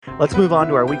Let's move on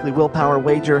to our weekly willpower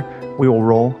wager. We will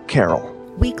roll Carol.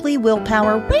 Weekly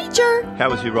willpower wager.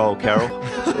 How was your roll, Carol?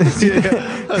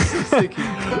 Yeah, I was just thinking,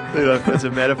 that's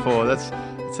a metaphor.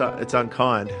 It's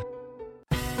unkind.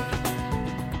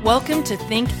 Welcome to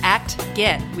Think, Act,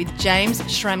 Get with James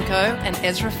Schramko and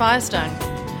Ezra Firestone.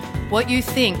 What you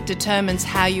think determines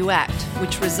how you act,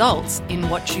 which results in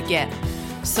what you get.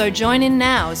 So join in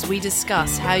now as we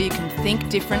discuss how you can think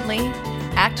differently,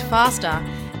 act faster,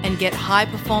 and get high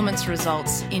performance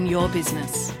results in your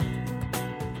business.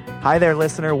 Hi there,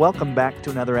 listener. Welcome back to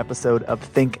another episode of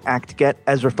Think, Act, Get.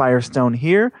 Ezra Firestone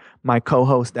here. My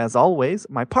co-host, as always,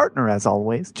 my partner, as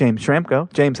always, James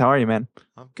Schramko. James, how are you, man?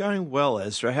 I'm going well,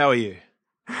 Ezra. How are you?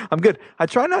 I'm good. I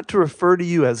try not to refer to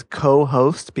you as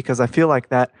co-host because I feel like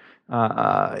that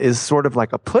is sort of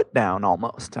like a put down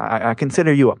almost. I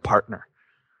consider you a partner.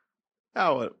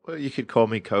 Oh, well, you could call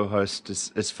me co-host.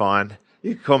 It's fine.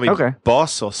 You could call me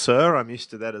boss or sir. I'm used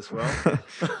to that as well.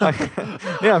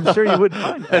 Yeah, I'm sure you would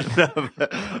find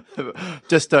that.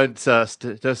 Just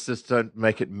don't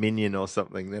make it minion or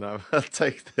something. Then I'll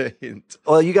take the hint.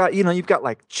 Well, you've got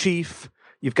like chief,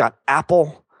 you've got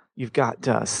Apple, you've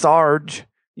got Sarge.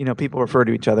 You know, people refer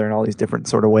to each other in all these different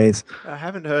sort of ways. I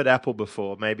haven't heard Apple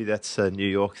before. Maybe that's a New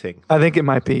York thing. I think it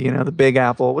might be, the big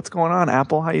Apple. What's going on,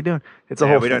 Apple? How you doing? It's a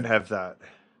whole we thing. don't have that.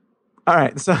 All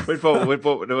right. So what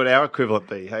would our equivalent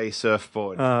be? Hey,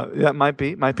 surfboard. That might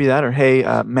be that, or hey,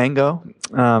 mango.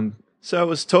 So I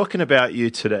was talking about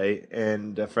you today,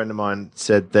 and a friend of mine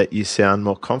said that you sound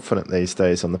more confident these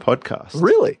days on the podcast.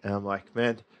 Really? And I'm like,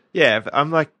 man, yeah. I'm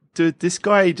like, dude, this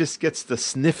guy just gets the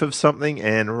sniff of something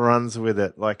and runs with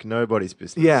it like nobody's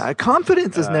business. Yeah,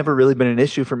 confidence has never really been an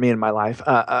issue for me in my life.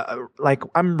 Like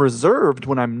I'm reserved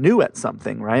when I'm new at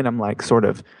something, right? I'm like sort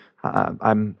of,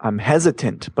 I'm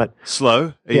hesitant, but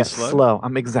slow. Are you slow?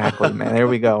 I'm exactly, man. There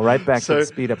we go. Right back to the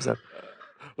speed episode.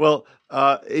 Well,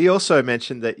 he also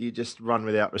mentioned that you just run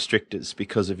without restrictors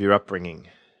because of your upbringing.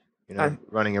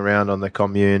 Running around on the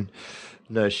commune,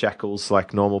 no shackles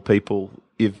like normal people.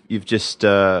 You've just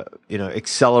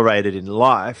accelerated in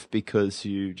life because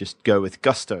you just go with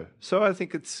gusto. So I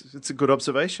think it's a good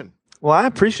observation. Well, I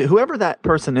appreciate whoever that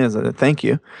person is. Thank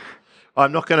you.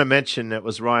 I'm not going to mention it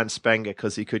was Ryan Spanger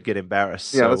because he could get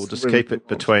embarrassed. Yeah, so we'll just keep it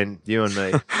between you and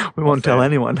me. We won't tell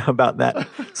anyone about that.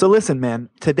 So listen, man,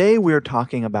 today we're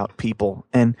talking about people.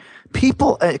 And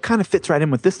people, it kind of fits right in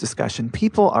with this discussion.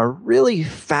 People are really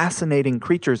fascinating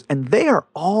creatures, and they are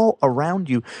all around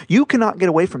you. You cannot get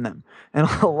away from them. And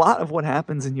a lot of what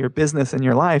happens in your business and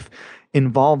your life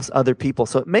involves other people.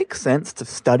 So it makes sense to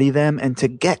study them and to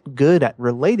get good at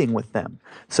relating with them.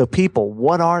 So people,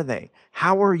 what are they?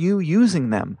 How are you using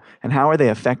them? And how are they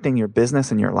affecting your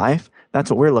business and your life? That's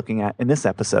what we're looking at in this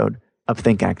episode of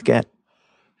Think, Act, Get.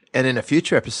 And in a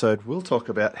future episode, we'll talk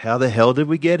about how the hell did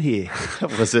we get here?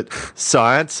 Was it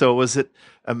science or was it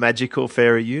a magical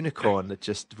fairy unicorn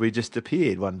that we just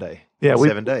appeared one day? Yeah,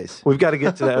 7 days. We've got to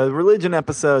get to that. Religion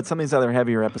episode. Some of these other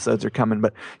heavier episodes are coming.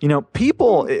 But,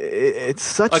 people, it's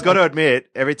such... I got to admit,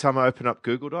 every time I open up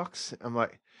Google Docs, I'm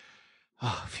like,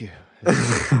 oh, phew.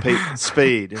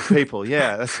 Speed, people.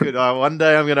 Yeah, that's good. One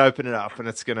day I'm going to open it up and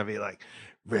it's going to be like,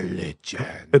 religion.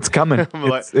 It's coming.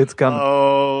 It's coming.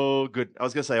 Oh, good. I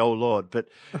was going to say, oh, Lord, but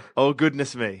oh,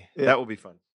 goodness me. Yeah. That will be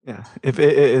fun. Yeah, if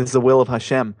it is the will of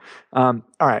Hashem. All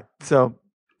right, so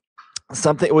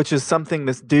something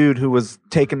this dude who was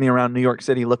taking me around New York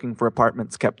City looking for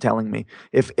apartments kept telling me.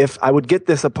 If I would get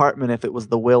this apartment if it was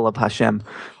the will of Hashem.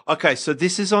 Okay, so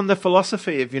this is on the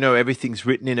philosophy of, everything's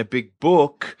written in a big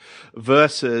book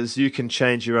versus you can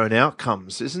change your own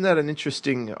outcomes. Isn't that an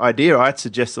interesting idea? I'd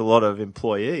suggest a lot of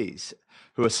employees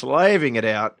who are slaving it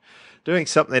out, doing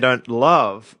something they don't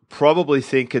love, probably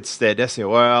think it's their destiny.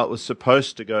 Well, it was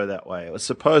supposed to go that way. It was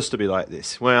supposed to be like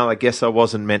this. Well, I guess I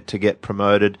wasn't meant to get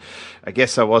promoted. I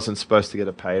guess I wasn't supposed to get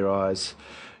a pay rise.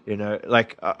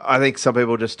 I think some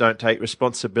people just don't take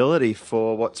responsibility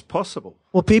for what's possible.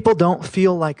 Well, people don't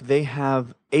feel like they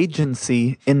have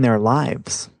agency in their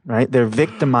lives, right? They're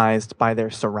victimized by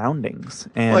their surroundings.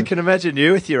 And I can imagine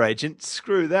you with your agent.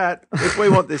 Screw that. If we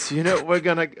want this unit, we're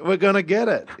gonna get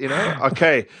it.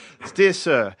 Okay, dear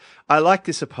sir, I like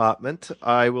this apartment.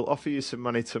 I will offer you some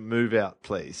money to move out,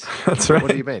 please. That's right.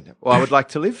 What do you mean? Well, I would like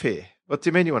to live here. What do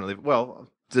you mean you want to live? Well,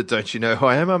 don't you know who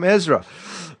I am? I'm Ezra.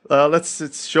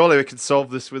 Surely we can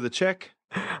solve this with a check.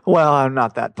 Well, I'm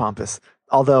not that pompous.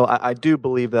 Although I do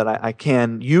believe that I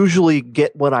can usually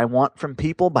get what I want from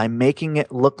people by making it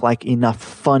look like enough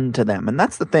fun to them. And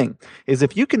that's the thing, is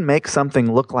if you can make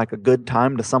something look like a good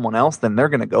time to someone else, then they're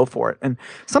going to go for it. And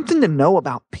something to know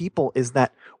about people is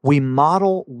that We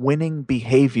model winning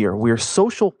behavior. We're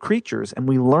social creatures, and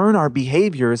we learn our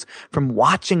behaviors from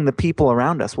watching the people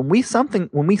around us. When we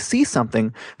see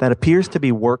something that appears to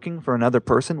be working for another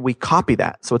person, we copy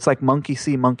that. So it's like monkey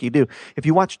see, monkey do. If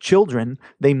you watch children,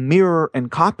 they mirror and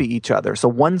copy each other. So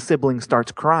one sibling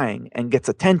starts crying and gets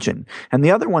attention, and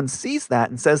the other one sees that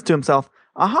and says to himself,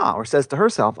 aha, or says to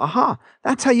herself, aha,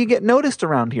 that's how you get noticed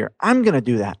around here. I'm going to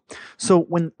do that. So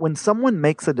when someone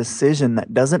makes a decision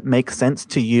that doesn't make sense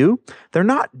to you, they're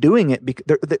not doing it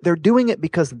they're doing it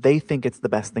because they think it's the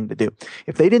best thing to do.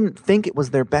 If they didn't think it was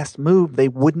their best move, they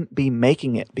wouldn't be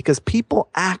making it, because people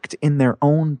act in their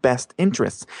own best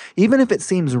interests. Even if it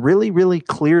seems really, really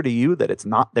clear to you that it's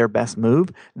not their best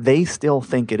move, they still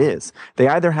think it is. They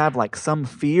either have like some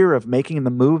fear of making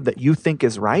the move that you think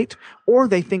is right, or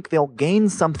they think they'll gain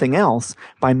something else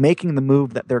by making the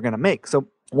move that they're going to make. So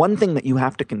one thing that you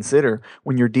have to consider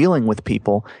when you're dealing with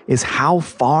people is how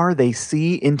far they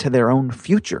see into their own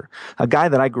future. A guy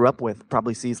that I grew up with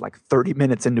probably sees like 30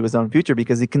 minutes into his own future,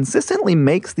 because he consistently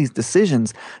makes these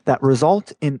decisions that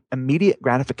result in immediate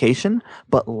gratification,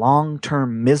 but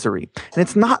long-term misery. And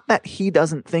it's not that he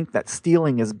doesn't think that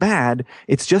stealing is bad.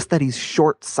 It's just that he's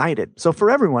short-sighted. So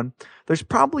for everyone, there's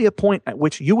probably a point at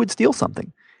which you would steal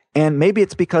something. And maybe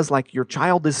it's because like your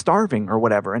child is starving or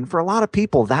whatever. And for a lot of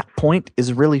people, that point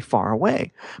is really far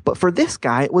away. But for this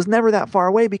guy, it was never that far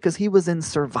away, because he was in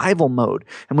survival mode.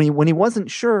 And when he wasn't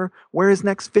sure where his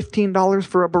next $15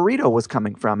 for a burrito was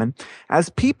coming from. And as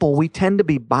people, we tend to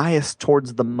be biased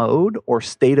towards the mode or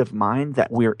state of mind that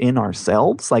we're in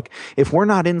ourselves. Like if we're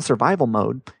not in survival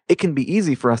mode, it can be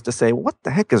easy for us to say, what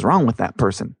the heck is wrong with that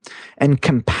person? And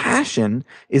compassion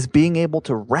is being able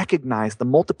to recognize the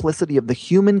multiplicity of the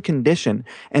human condition.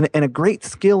 And a great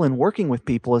skill in working with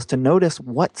people is to notice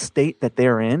what state that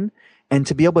they're in, and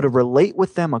to be able to relate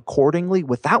with them accordingly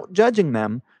without judging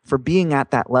them for being at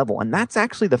that level. And that's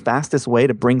actually the fastest way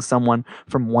to bring someone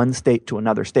from one state to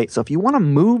another state. So if you want to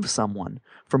move someone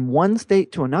from one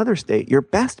state to another state, your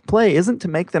best play isn't to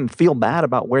make them feel bad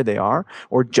about where they are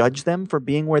or judge them for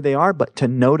being where they are, but to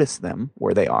notice them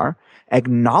where they are,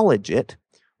 acknowledge it,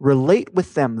 relate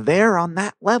with them there on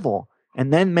that level,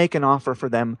 and then make an offer for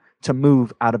them to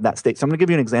move out of that state. So I'm going to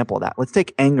give you an example of that. Let's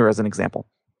take anger as an example.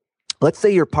 Let's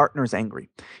say your partner's angry.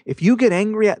 If you get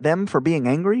angry at them for being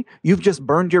angry, you've just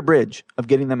burned your bridge of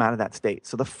getting them out of that state.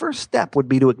 So the first step would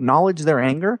be to acknowledge their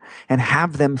anger and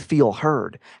have them feel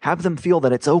heard. Have them feel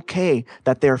that it's okay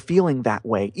that they're feeling that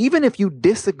way. Even if you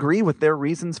disagree with their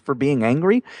reasons for being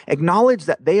angry, acknowledge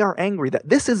that they are angry, that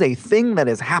this is a thing that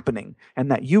is happening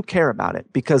and that you care about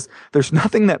it, because there's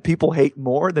nothing that people hate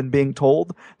more than being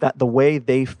told that the way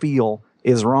they feel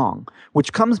is wrong,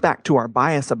 which comes back to our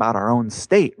bias about our own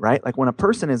state, right? Like when a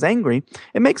person is angry,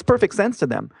 it makes perfect sense to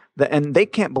them, and they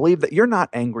can't believe that you're not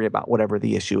angry about whatever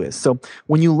the issue is. So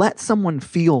when you let someone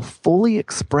feel fully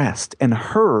expressed and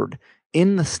heard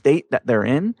in the state that they're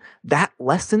in, that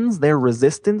lessens their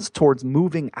resistance towards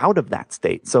moving out of that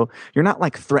state. So you're not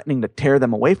like threatening to tear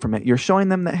them away from it. You're showing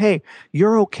them that, hey,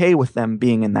 you're okay with them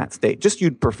being in that state. Just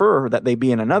you'd prefer that they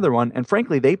be in another one. And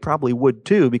frankly, they probably would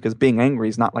too, because being angry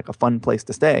is not like a fun place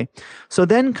to stay. So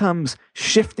then comes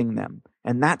shifting them.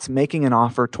 And that's making an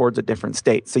offer towards a different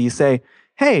state. So you say,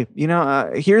 hey,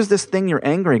 here's this thing you're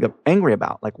angry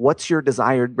about. Like, what's your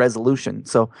desired resolution?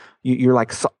 So you're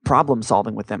like problem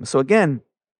solving with them. So again,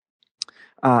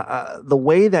 the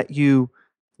way that you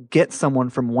get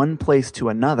someone from one place to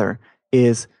another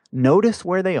is notice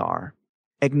where they are,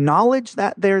 acknowledge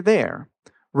that they're there,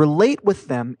 relate with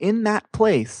them in that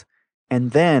place,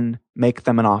 and then make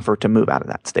them an offer to move out of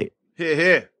that state. Here,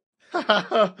 here.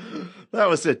 That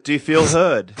was it. Do you feel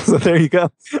heard? So there you go.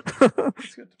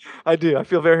 I do. I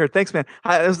feel very heard. Thanks, man.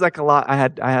 It was like a lot. I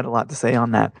had a lot to say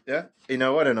on that. Yeah. You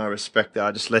know what? And I respect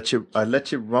that. I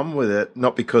let you run with it,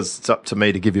 not because it's up to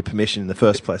me to give you permission in the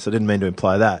first place. I didn't mean to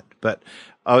imply that, but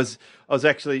I was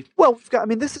actually. Well,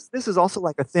 this is also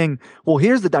like a thing. Well,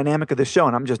 here's the dynamic of the show,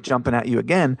 and I'm just jumping at you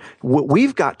again.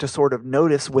 We've got to sort of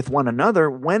notice with one another,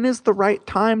 when is the right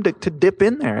time to dip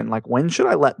in there, and like, when should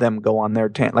I let them go on their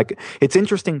tangent? Like, it's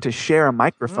interesting to share a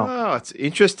microphone. Oh, it's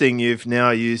interesting. You've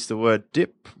now used the word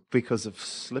dip because of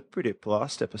Slippery Dip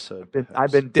last episode.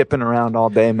 I've been dipping around all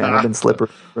day, man. I've been slippery.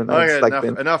 Okay,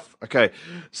 enough. Okay,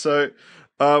 so.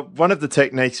 One of the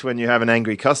techniques when you have an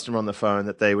angry customer on the phone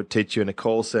that they would teach you in a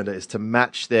call center is to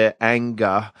match their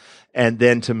anger and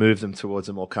then to move them towards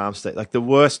a more calm state. Like the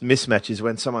worst mismatch is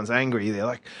when someone's angry. They're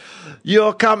like,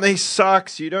 your company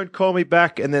sucks. You don't call me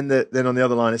back. And then on the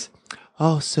other line is,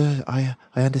 oh, sir, I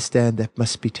understand. That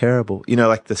must be terrible.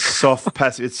 Like the soft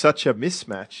passive. It's such a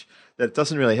mismatch that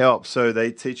doesn't really help. So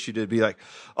they teach you to be like,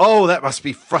 oh, that must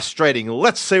be frustrating.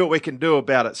 Let's see what we can do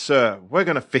about it, sir. We're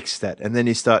going to fix that. And then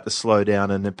you start to slow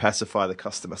down and then pacify the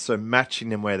customer. So matching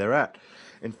them where they're at.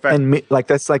 In fact, And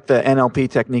that's like the NLP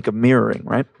technique of mirroring,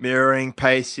 right? mirroring,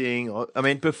 pacing. I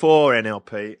mean, before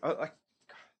NLP,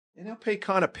 NLP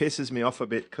kind of pisses me off a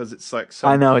bit because it's like some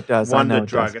I know it does. I know wonder it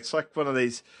drug. does. It's like one of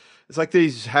these. It's like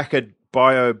these hacker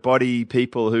bio body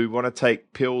people who want to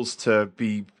take pills to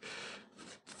be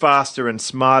faster and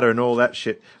smarter and all that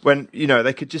shit. When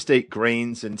they could just eat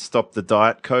greens and stop the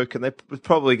Diet Coke, and they're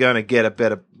probably going to get a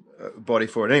better body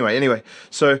for it anyway.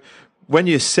 So when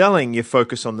you're selling, you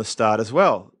focus on the start as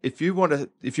well. If you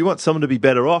want someone to be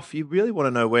better off, you really want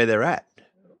to know where they're at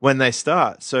when they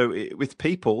start. So with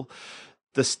people,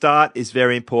 the start is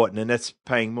very important, and that's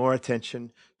paying more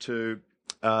attention to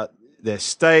their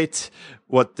state,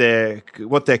 what their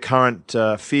current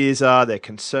fears are, their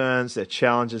concerns, their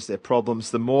challenges, their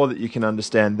problems. The more that you can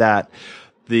understand that,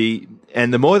 the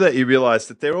more that you realize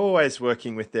that they're always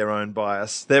working with their own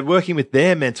bias, they're working with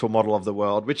their mental model of the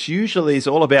world, which usually is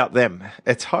all about them.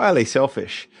 It's highly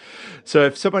selfish. So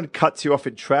if someone cuts you off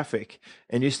in traffic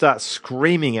and you start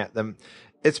screaming at them,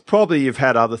 it's probably you've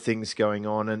had other things going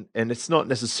on, and it's not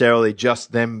necessarily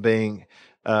just them being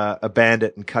a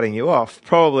bandit and cutting you off.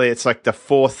 Probably it's like the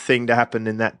fourth thing to happen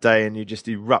in that day, and you just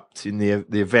erupt in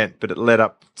the event. But it led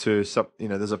up to some.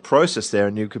 There's a process there,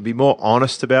 and you can be more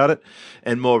honest about it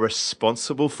and more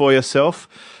responsible for yourself.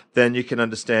 Then you can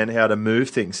understand how to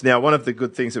move things. Now, one of the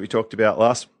good things that we talked about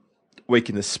last week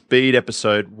in the speed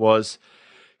episode was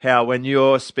how when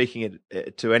you're speaking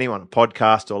to anyone, a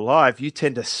podcast or live, you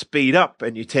tend to speed up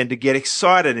and you tend to get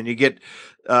excited and you get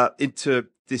into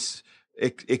this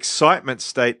excitement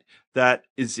state that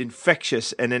is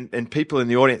infectious, and people in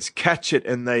the audience catch it,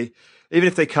 and they, even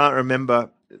if they can't remember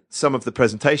some of the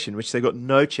presentation, which they got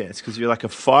no chance because you're like a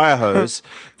fire hose,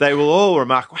 they will all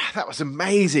remark, wow, that was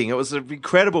amazing. It was an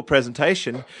incredible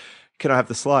presentation. Can I have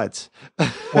the slides?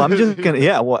 Well, I'm just going to,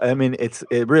 yeah, well, I mean, it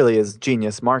really is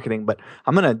genius marketing, but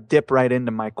I'm going to dip right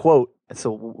into my quote.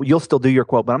 So you'll still do your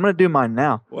quote, but I'm going to do mine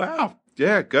now. Wow.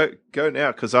 Yeah, go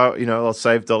now, because I'll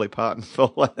save Dolly Parton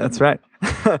for later. That's right.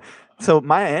 So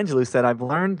Maya Angelou said, I've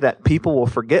learned that people will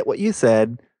forget what you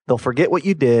said, they'll forget what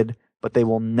you did, but they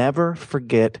will never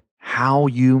forget how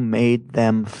you made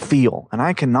them feel. And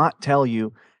I cannot tell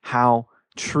you how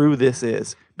true this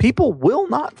is. People will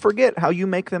not forget how you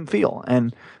make them feel.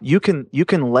 And you can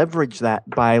leverage that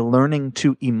by learning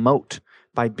to emote,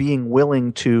 by being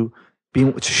willing to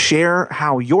share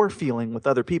how you're feeling with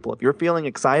other people. If you're feeling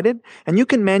excited, and you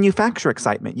can manufacture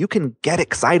excitement, you can get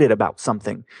excited about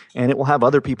something, and it will have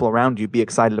other people around you be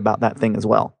excited about that thing as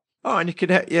well. Oh, and you could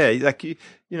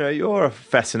you're a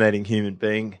fascinating human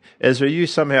being. Ezra, you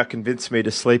somehow convinced me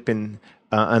to sleep in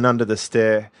an under the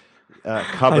stair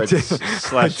cupboard just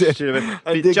because you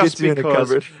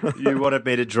wanted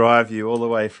me to drive you all the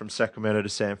way from Sacramento to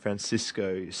San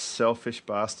Francisco, you selfish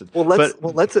bastard. Well,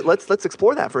 let's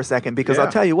explore that for a second, because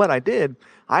I'll tell you what I did.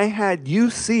 I had you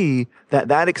see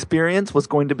that experience was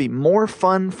going to be more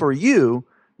fun for you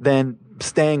than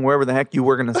staying wherever the heck you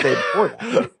were going to stay before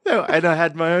that. No, and I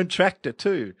had my own tractor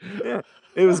too. Yeah.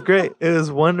 It was great. It was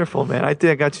wonderful, man. I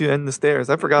think I got you in the stairs.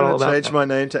 I forgot all about that. I changed my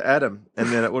name to Adam, and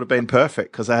then it would have been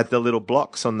perfect because I had the little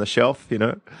blocks on the shelf,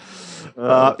 and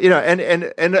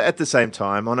at the same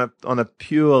time, on a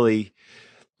purely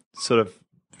sort of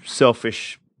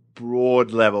selfish,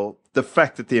 broad level, the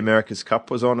fact that the America's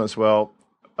Cup was on as well,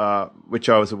 which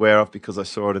I was aware of because I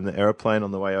saw it in the aeroplane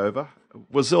on the way over,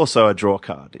 was also a draw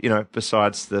card,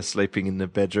 besides the sleeping in the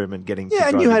bedroom and getting yeah,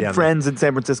 and you had friends in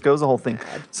San Francisco, it was the whole thing.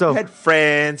 So I had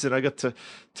friends, and I got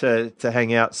to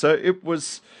hang out. So it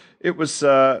was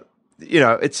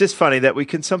it's just funny that we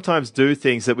can sometimes do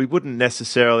things that we wouldn't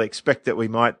necessarily expect that we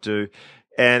might do,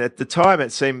 and at the time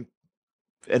it seemed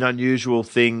an unusual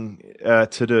thing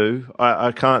to do.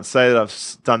 I can't say that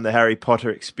I've done the Harry Potter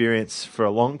experience for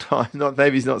a long time.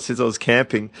 Maybe not since I was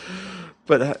camping.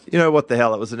 But what the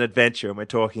hell? It was an adventure, and we're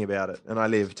talking about it, and I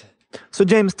lived. So,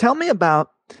 James, tell me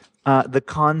about the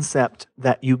concept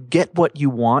that you get what you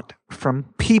want from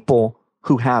people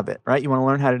who have it, right? You want to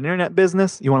learn how to do an internet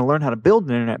business. You want to learn how to build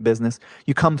an internet business.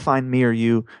 You come find me or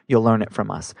you'll learn it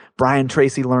from us. Brian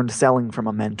Tracy learned selling from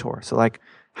a mentor. So,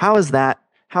 how is that?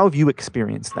 How have you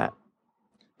experienced that?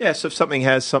 Yeah, so if something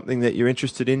has something that you're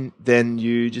interested in, then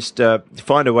you just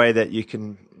find a way that you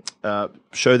can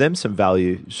show them some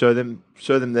value. Show them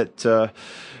that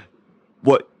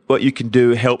what what you can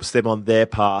do helps them on their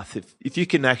path. If you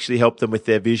can actually help them with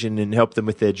their vision and help them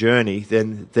with their journey,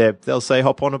 then they'll say,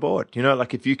 hop on aboard. You know,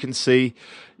 like if you can see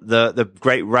the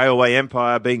great railway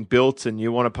empire being built and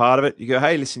you want a part of it, you go,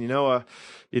 hey, listen,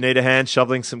 you need a hand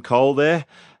shoveling some coal there.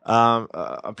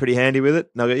 I'm pretty handy with it.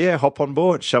 And they'll go, yeah, hop on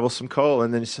board, shovel some coal.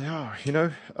 And then you say,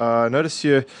 notice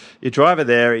your driver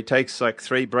there, he takes like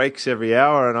 3 breaks every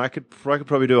hour, and I could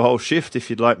probably do a whole shift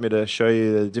if you'd like me to show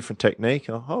you a different technique.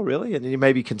 Oh, really? And then you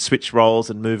maybe can switch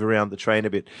roles and move around the train a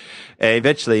bit. And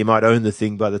eventually you might own the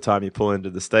thing by the time you pull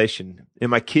into the station. And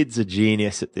my kids are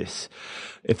genius at this.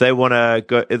 If they went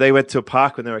to a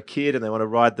park when they were a kid and they want to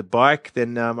ride the bike,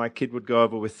 then my kid would go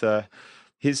over with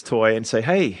his toy and say,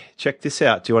 hey, check this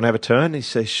out. Do you want to have a turn? And he'd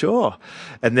say, sure.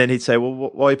 And then he'd say, well,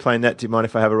 while you're playing that, do you mind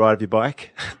if I have a ride of your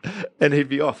bike? And he'd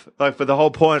be off. But the whole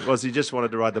point was he just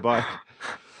wanted to ride the bike.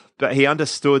 But he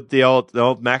understood the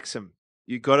old maxim.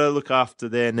 You got to look after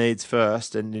their needs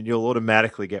first, and you'll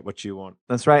automatically get what you want.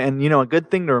 That's right. And, a good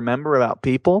thing to remember about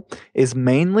people is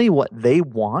mainly what they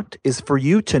want is for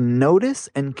you to notice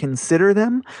and consider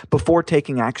them before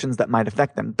taking actions that might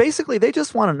affect them. Basically, they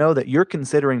just want to know that you're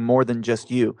considering more than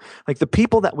just you. Like the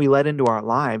people that we let into our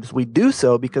lives, we do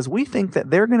so because we think that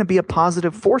they're going to be a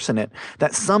positive force in it,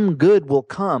 that some good will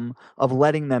come of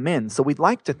letting them in. So we'd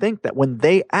like to think that when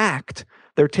they act,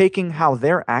 they're taking how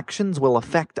their actions will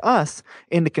affect us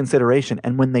into consideration.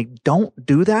 And when they don't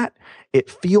do that, it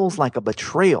feels like a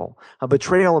betrayal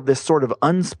of this sort of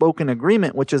unspoken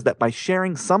agreement, which is that by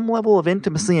sharing some level of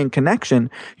intimacy and connection,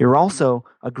 you're also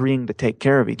agreeing to take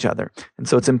care of each other. And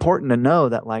so it's important to know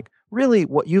that, like, really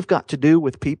what you've got to do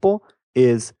with people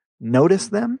is notice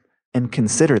them and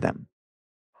consider them.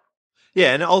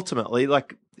 Yeah, and ultimately,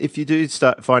 like, if you do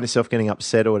find yourself getting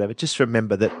upset or whatever, just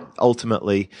remember that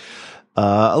ultimately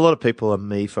a lot of people are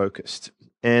me-focused.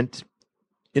 And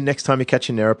next time you catch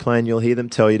an aeroplane, you'll hear them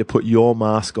tell you to put your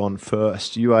mask on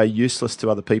first. You are useless to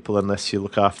other people unless you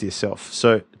look after yourself.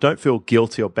 So don't feel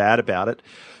guilty or bad about it.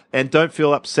 And don't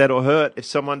feel upset or hurt if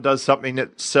someone does something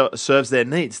that serves their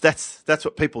needs. That's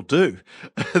what people do.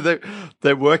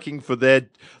 They're working for their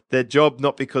job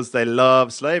not because they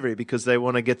love slavery, because they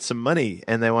want to get some money,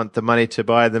 and they want the money to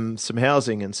buy them some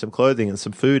housing and some clothing and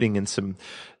some fooding and some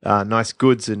nice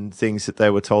goods and things that they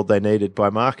were told they needed by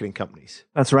marketing companies.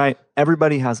 That's right.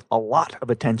 Everybody has a lot of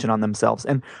attention on themselves,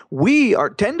 and we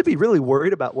tend to be really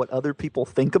worried about what other people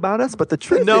think about us. But the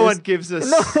truth no is, one gives us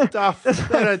stuff.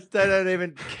 They don't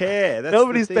even care.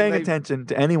 Nobody's paying attention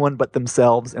to anyone but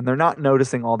themselves, and they're not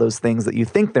noticing all those things that you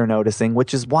think they're noticing,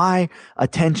 which is why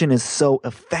attention is so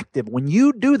effective. When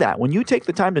you do that, when you take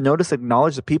the time to notice,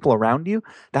 acknowledge the people around you,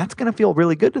 that's going to feel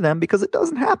really good to them because it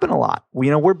doesn't happen a lot.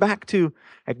 We're back to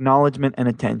acknowledgement and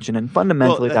attention, and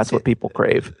fundamentally that's what people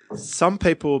crave. Some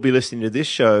people will be listening to this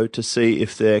show to see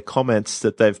if their comments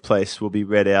that they've placed will be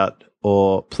read out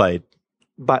or played.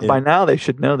 By now they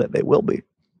should know that they will be.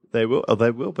 They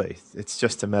will be. It's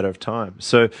just a matter of time.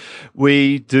 So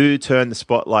we do turn the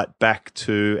spotlight back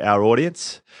to our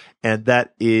audience, and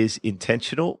that is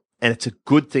intentional, and it's a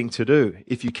good thing to do.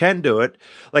 If you can do it,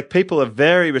 like, people are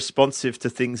very responsive to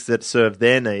things that serve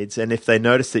their needs, and if they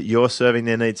notice that you're serving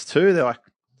their needs too, they're like,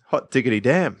 hot diggity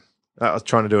damn. I was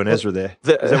trying to do an Ezra there. Is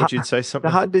that what you'd say?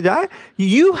 Something?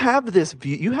 You have this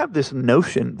view. You have this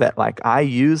notion that, like, I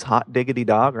use hot diggity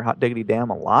dog or hot diggity damn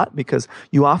a lot because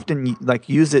you often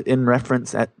use it in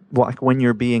reference at like when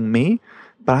you're being me,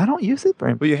 but I don't use it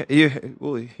very much.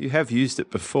 You have used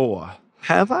it before.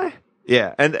 Have I?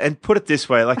 Yeah, and put it this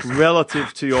way, like,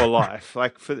 relative to your life,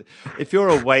 like, if you're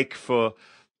awake for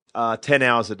 10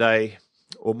 hours a day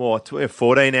or more,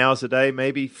 14 hours a day,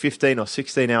 maybe 15 or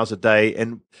 16 hours a day,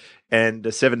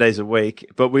 and 7 days a week,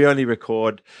 but we only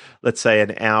record, let's say,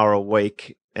 an hour a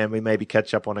week, and we maybe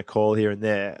catch up on a call here and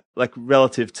there. Like,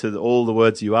 relative to all the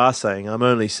words you are saying, I'm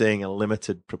only seeing a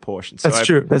limited proportion. So That's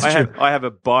true. I have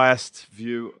a biased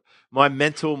view. My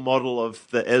mental model of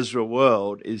the Ezra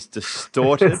world is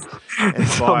distorted and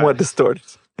somewhat distorted.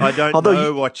 I don't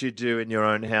know what you do in your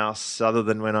own house other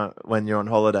than when you're on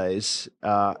holidays.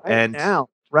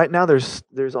 Right now,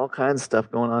 there's all kinds of stuff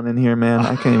going on in here, man.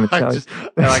 I can't even tell you.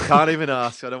 I can't even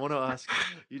ask. I don't want to ask.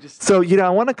 So, I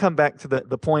want to come back to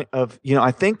the point of,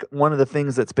 I think one of the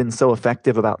things that's been so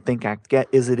effective about Think, Act, Get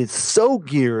is it is so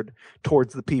geared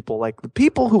towards the people. Like, the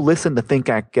people who listen to Think,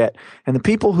 Act, Get and the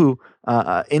people who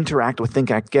interact with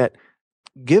Think, Act, Get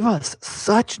give us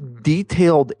such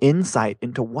detailed insight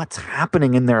into what's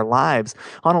happening in their lives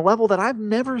on a level that I've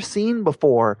never seen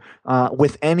before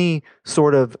with any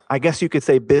sort of, I guess you could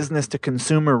say, business to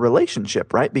consumer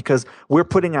relationship, right? Because we're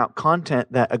putting out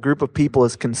content that a group of people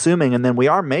is consuming, and then we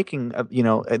are making,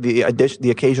 the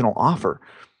occasional offer.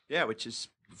 Yeah, which is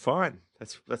fine.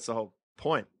 That's the whole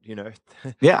point,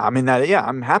 Yeah, I mean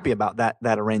I'm happy about that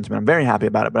arrangement. I'm very happy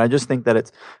about it, but I just think that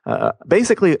it's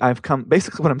basically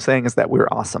what I'm saying is that we're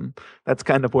awesome. That's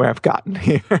kind of where I've gotten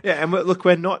here. Yeah, and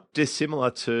we're not dissimilar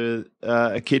to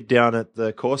a kid down at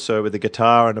the Corso with a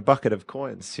guitar and a bucket of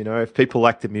coins. If people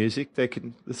like the music, they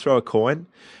can throw a coin,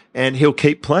 and he'll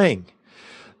keep playing.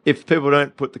 If people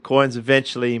don't put the coins,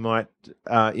 eventually he might,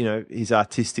 his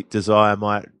artistic desire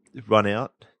might run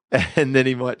out. And then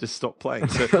he might just stop playing.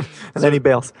 Then he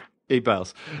bails. He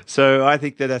bails. So I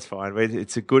think that's fine.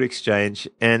 It's a good exchange.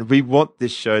 And we want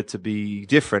this show to be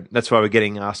different. That's why we're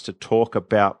getting asked to talk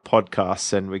about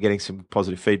podcasts, and we're getting some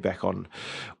positive feedback on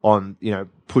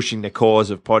pushing the cause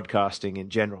of podcasting in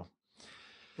general.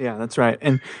 Yeah, that's right.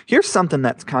 And here's something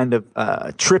that's kind of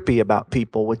trippy about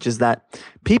people, which is that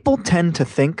people tend to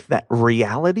think that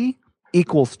reality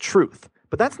equals truth.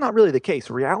 But that's not really the case.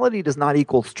 Reality does not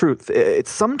equal truth. It's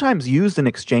sometimes used in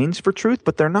exchange for truth,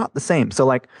 but they're not the same. So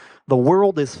like the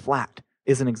world is flat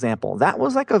is an example. That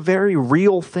was like a very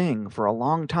real thing for a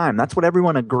long time. That's what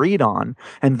everyone agreed on,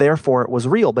 and therefore it was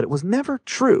real, but it was never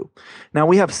true. Now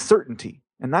we have certainty,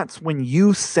 and that's when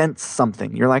you sense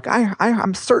something. You're like,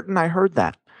 I'm certain I heard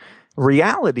that.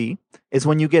 Reality is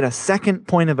when you get a second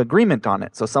point of agreement on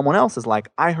it. So someone else is like,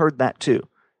 I heard that too.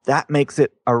 That makes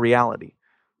it a reality.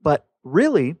 But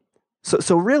really,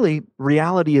 so really,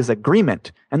 reality is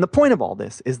agreement. And the point of all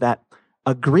this is that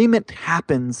agreement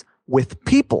happens with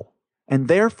people. And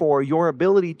therefore, your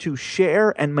ability to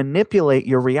share and manipulate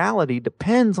your reality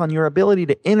depends on your ability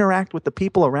to interact with the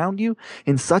people around you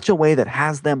in such a way that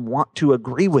has them want to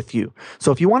agree with you.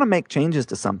 So if you want to make changes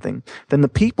to something, then the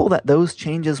people that those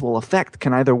changes will affect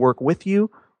can either work with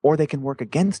you or they can work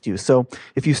against you. So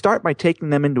if you start by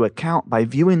taking them into account, by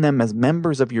viewing them as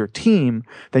members of your team,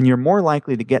 then you're more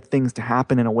likely to get things to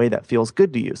happen in a way that feels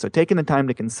good to you. So taking the time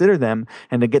to consider them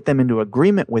and to get them into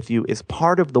agreement with you is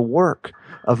part of the work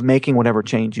of making whatever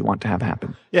change you want to have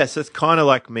happen. Yeah, so it's kind of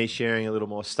like me sharing a little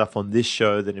more stuff on this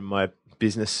show than in my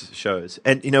business shows.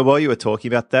 And, while you were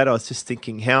talking about that, I was just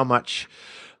thinking how much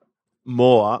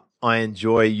more I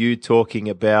enjoy you talking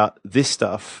about this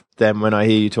stuff than when I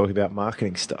hear you talk about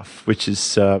marketing stuff, which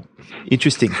is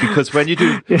interesting because when you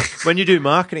do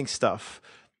marketing stuff,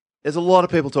 there's a lot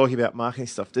of people talking about marketing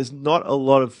stuff. There's not a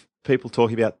lot of people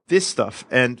talking about this stuff.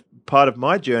 And part of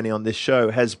my journey on this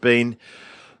show has been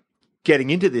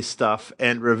getting into this stuff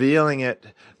and revealing it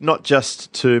not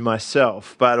just to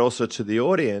myself, but also to the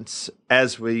audience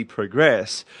as we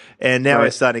progress. And now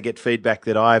we're starting to get feedback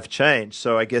that I've changed.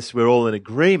 So I guess we're all in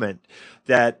agreement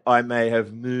that I may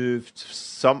have moved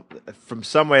from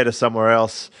somewhere to somewhere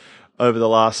else over the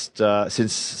last,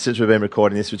 since we've been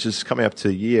recording this, which is coming up to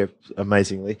a year,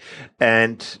 amazingly.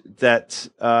 And that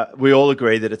we all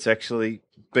agree that it's actually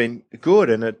been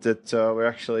good and that we're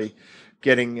actually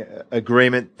getting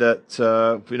agreement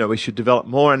that we should develop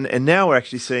more, and now we're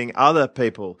actually seeing other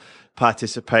people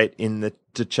participate in the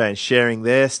change, sharing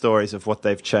their stories of what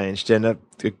they've changed. And a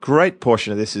great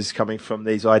portion of this is coming from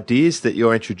these ideas that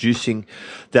you're introducing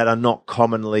that are not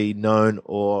commonly known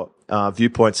or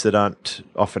viewpoints that aren't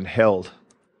often held.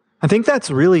 I think that's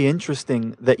really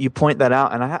interesting that you point that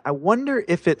out. And I wonder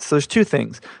if there's two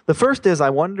things. The first is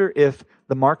I wonder if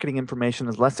the marketing information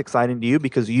is less exciting to you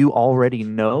because you already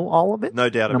know all of it. No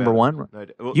doubt about it. Number one,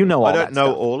 well, you know all that I don't know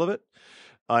stuff. all of it.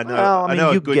 I know. Well, I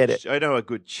mean, you get it. I know a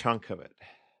good chunk of it.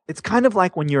 It's kind of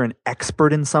like when you're an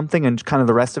expert in something and kind of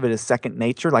the rest of it is second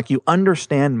nature. Like you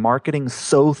understand marketing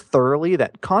so thoroughly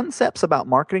that concepts about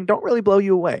marketing don't really blow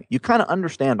you away. You kind of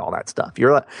understand all that stuff.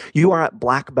 You are at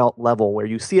black belt level where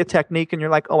you see a technique and you're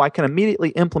like, oh, I can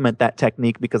immediately implement that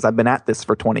technique because I've been at this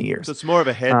for 20 years. So it's more of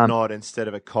a head nod instead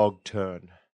of a cog turn.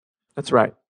 That's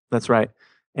right. That's right.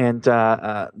 And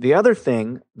the other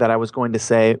thing that I was going to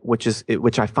say,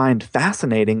 which I find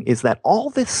fascinating, is that all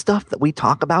this stuff that we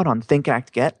talk about on Think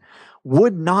Act Get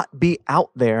would not be out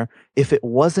there if it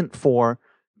wasn't for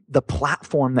the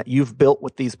platform that you've built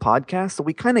with these podcasts. So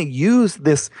we kind of use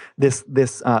this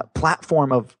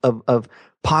platform of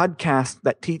podcasts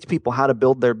that teach people how to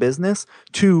build their business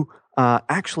to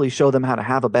actually show them how to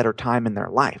have a better time in their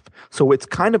life. So it's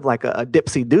kind of like a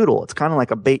dipsy doodle. It's kind of like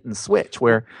a bait and switch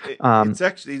where it's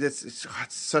actually it's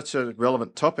such a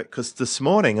relevant topic because this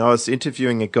morning I was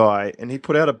interviewing a guy and he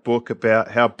put out a book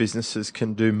about how businesses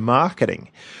can do marketing,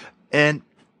 and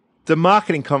the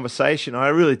marketing conversation I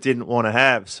really didn't want to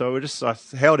have. So I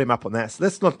held him up on that. So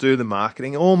let's not do the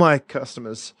marketing. All my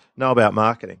customers know about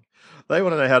marketing. They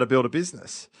want to know how to build a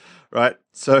business, right?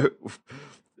 So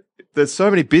there's so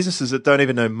many businesses that don't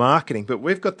even know marketing, but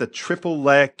we've got the triple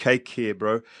layer cake here,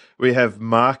 bro. We have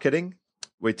marketing,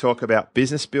 we talk about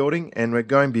business building, and we're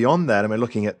going beyond that, and we're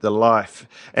looking at the life.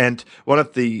 And one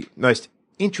of the most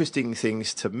interesting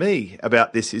things to me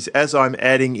about this is, as I'm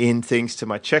adding in things to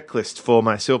my checklist for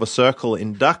my Silver Circle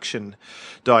induction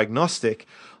diagnostic,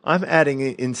 I'm adding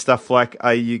in stuff like,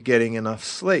 are you getting enough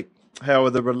sleep? How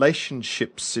are the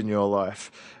relationships in your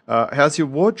life? How's your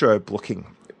wardrobe looking?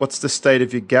 What's the state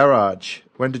of your garage?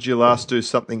 When did you last do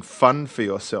something fun for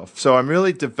yourself? So I'm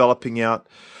really developing out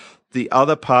the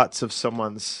other parts of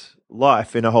someone's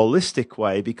life in a holistic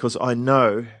way, because I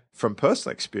know from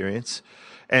personal experience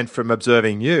and from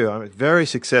observing you, I'm very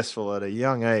successful at a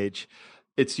young age.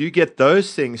 It's you get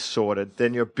those things sorted,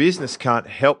 then your business can't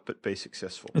help but be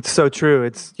successful. It's so true.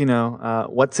 It's,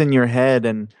 what's in your head,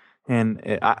 and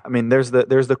I mean, there's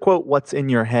the quote, "What's in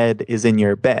your head is in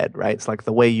your bed," right? It's like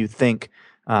the way you think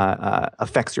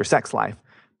affects your sex life.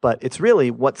 But it's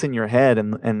really what's in your head,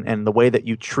 and the way that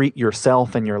you treat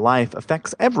yourself and your life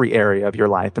affects every area of your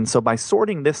life. And so by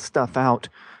sorting this stuff out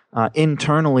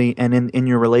internally and in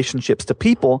your relationships to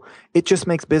people, it just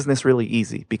makes business really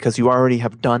easy, because you already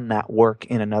have done that work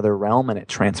in another realm and it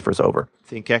transfers over.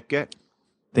 Think, act, get.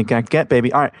 Think, act, get,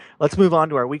 baby. All right, let's move on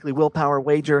to our weekly willpower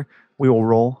wager. We will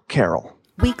roll Carol.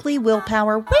 Weekly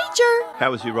willpower wager.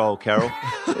 How was your roll, Carol?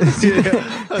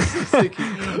 Yeah, I was just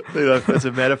thinking, that's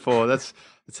a metaphor.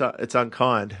 It's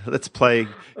unkind. Let's play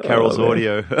Carol's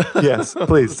audio. Yes,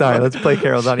 please. Sorry, let's play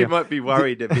Carol's audio. She might be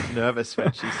worried, a bit nervous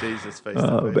when she sees us face to face.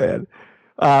 Oh,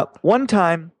 man. One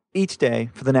time each day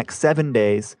for the next 7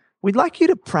 days, we'd like you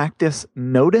to practice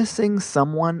noticing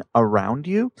someone around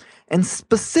you, and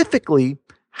specifically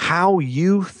how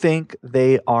you think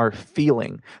they are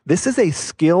feeling. This is a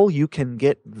skill you can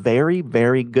get very,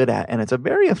 very good at, and it's a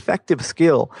very effective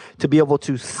skill to be able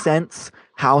to sense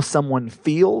how someone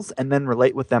feels and then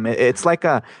relate with them. It's like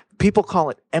people call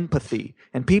it empathy,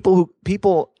 and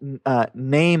people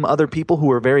name other people who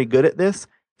are very good at this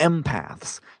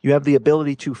empaths. You have the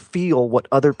ability to feel what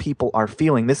other people are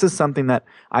feeling. This is something that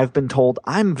I've been told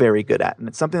I'm very good at, and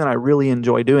it's something that I really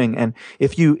enjoy doing. And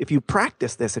if you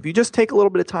practice this, if you just take a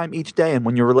little bit of time each day, and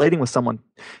when you're relating with someone,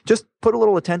 just put a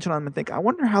little attention on them and think, I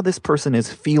wonder how this person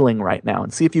is feeling right now,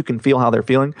 and see if you can feel how they're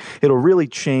feeling. It'll really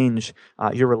change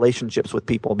your relationships with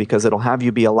people, because it'll have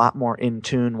you be a lot more in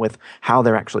tune with how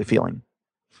they're actually feeling.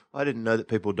 I didn't know that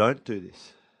people don't do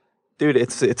this. Dude,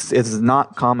 it's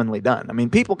not commonly done. I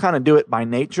mean, people kind of do it by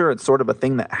nature. It's sort of a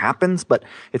thing that happens, but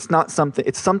it's not something.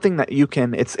 It's something that you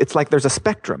can. It's like there's a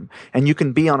spectrum, and you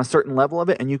can be on a certain level of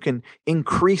it, and you can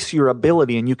increase your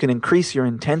ability, and you can increase your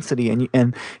intensity,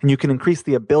 and you can increase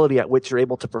the ability at which you're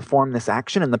able to perform this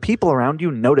action, and the people around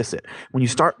you notice it. When you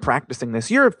start practicing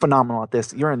this, you're phenomenal at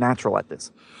this. You're a natural at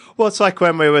this. Well, it's like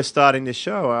when we were starting the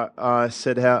show, I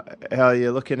said, how are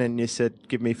you looking? And you said,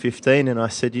 give me 15. And I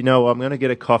said, I'm going to get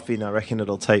a coffee, and I reckon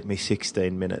it'll take me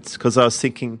 16 minutes. Because I was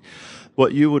thinking,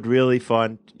 what you would really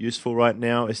find useful right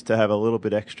now is to have a little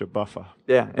bit extra buffer.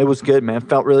 Yeah, it was good, man. It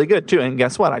felt really good, too. And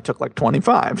guess what? I took like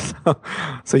 25.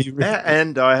 So you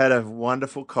and I had a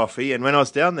wonderful coffee. And when I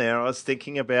was down there, I was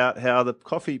thinking about how the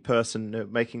coffee person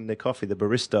making the coffee, the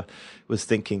barista, was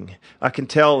thinking. I can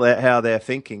tell how they're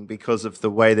thinking because of the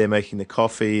way they're making the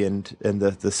coffee, and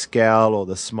the scowl or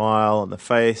the smile on the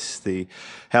face,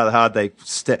 how hard they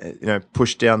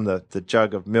push down the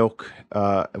jug of milk,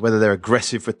 whether they're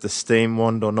aggressive with the steam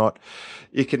wand or not.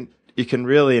 You can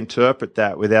really interpret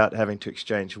that without having to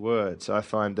exchange words. I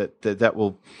find that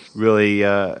will really,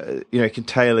 can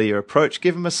tailor your approach.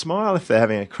 Give them a smile if they're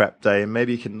having a crap day, and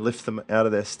maybe you can lift them out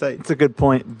of their state. That's a good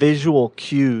point. Visual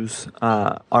cues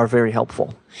are very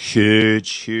helpful.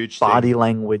 Huge Body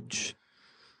language.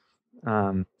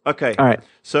 Okay. All right.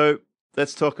 So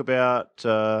let's talk about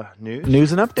news.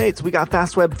 News and updates. We got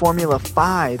Fast Web Formula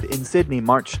 5 in Sydney,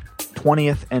 March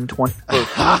 20th and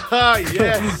 21st.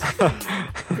 Yes.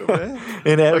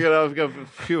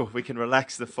 We can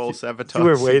relax the false avatars.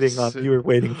 You were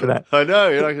waiting for that. I know.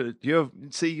 You're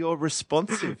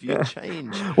responsive. You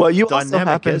change. Well, you also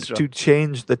happened to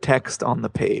change the text on the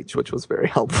page, which was very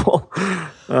helpful.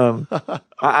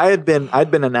 I'd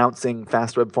been announcing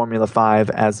Fast Web Formula 5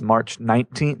 as March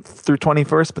 19th through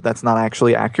 21st, but that's not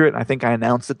actually accurate. I think I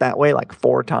announced it that way like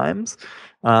 4 times.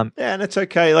 And it's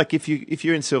okay. Like if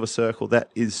you're in Silver Circle, that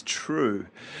is true.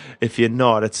 If you're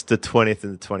not, it's the 20th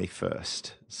and the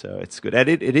 21st. So it's good. And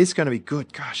it is going to be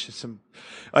good. Gosh,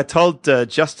 I told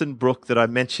Justin Brooke that I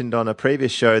mentioned on a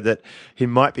previous show that he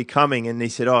might be coming, and he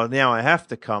said, "Oh, now I have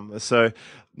to come." So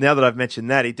now that I've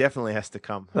mentioned that, he definitely has to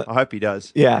come. I hope he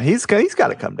does. Yeah, he's got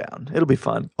to come down. It'll be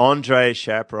fun. Andre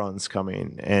Chaperon's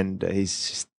coming, and he's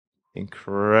just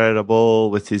incredible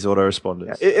with his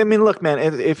autoresponders. Yeah, I mean, look, man,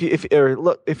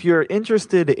 if you're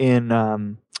interested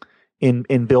in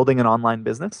in building an online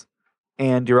business,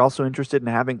 and you're also interested in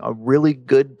having a really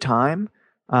good time,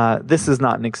 this is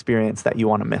not an experience that you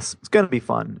want to miss. It's going to be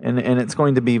fun, and it's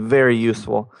going to be very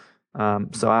useful.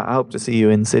 So I hope to see you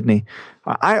in Sydney.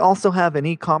 I also have an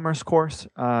e-commerce course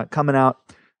coming out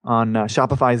on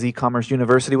Shopify's e-commerce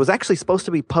university. It was actually supposed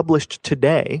to be published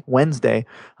today, Wednesday.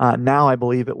 Now I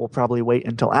believe it will probably wait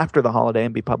until after the holiday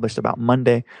and be published about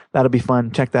Monday. That'll be fun.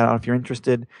 Check that out if you're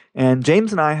interested. And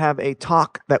James and I have a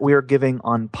talk that we are giving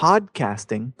on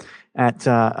podcasting at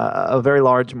a very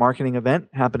large marketing event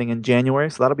happening in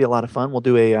January. So that'll be a lot of fun. We'll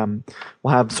do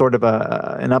we'll have sort of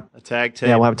a tag team.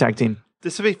 Yeah, we'll have a tag team.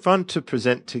 This will be fun to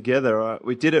present together.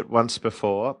 We did it once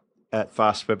before at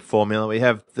Fast Web Formula. We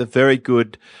had a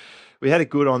good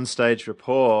on-stage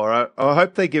rapport. I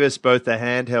hope they give us both a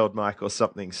handheld mic or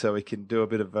something so we can do a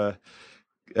bit of a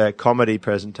comedy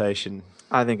presentation.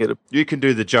 I think you can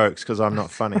do the jokes because I'm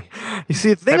not funny. You see,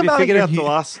 the thing have about you figured out the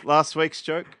last week's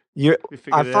joke? I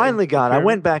finally got it. I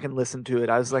went back and listened to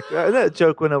it. I was like, that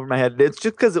joke went over my head. It's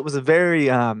just because it was a very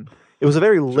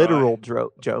literal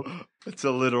joke. It's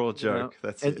a literal joke.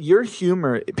 That's it. Your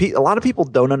humor, a lot of people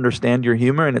don't understand your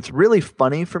humor, and it's really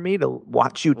funny for me to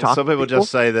watch you talk. Some people just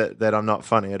say that I'm not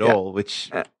funny at all, which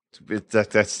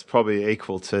that's probably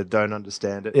equal to don't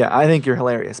understand it. Yeah, I think you're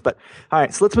hilarious. But all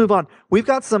right, so let's move on. We've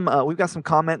got some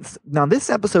comments. Now, this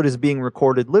episode is being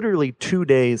recorded literally 2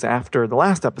 days after the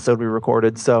last episode we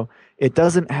recorded, so it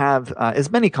doesn't have as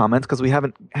many comments because we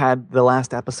haven't had the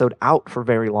last episode out for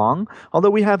very long, although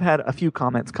we have had a few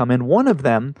comments come in. One of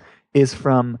them is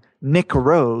from Nick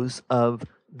Rose of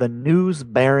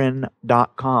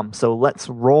thenewsbaron.com. So let's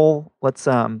roll. Let's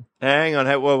hang on.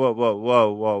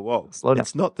 Whoa. Slow down.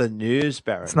 It's not the News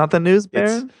Baron. It's not the News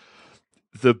Baron?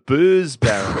 It's the Booze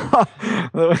Baron.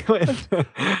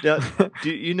 Now, do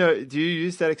you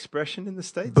use that expression in the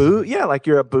States? Yeah, like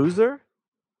you're a boozer?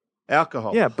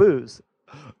 Alcohol. Yeah, booze.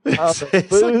 It's like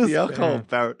the alcohol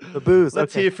baron. The booze.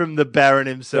 Let's hear from the Baron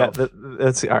himself. Yeah,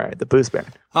 that's all right. The Booze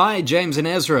Baron. Hi, James and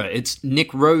Ezra. It's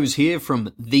Nick Rose here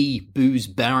from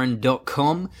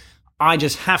theboozebaron.com. I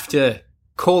just have to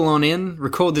call on in,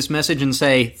 record this message, and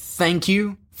say thank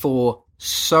you for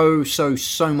so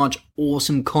much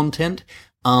awesome content.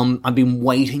 I've been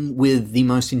waiting with the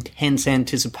most intense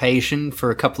anticipation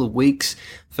for a couple of weeks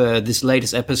for this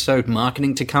latest episode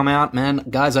marketing to come out. Man,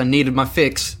 guys, I needed my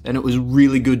fix, and it was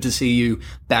really good to see you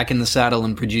back in the saddle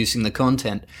and producing the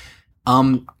content.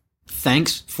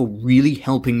 Thanks for really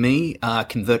helping me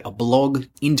convert a blog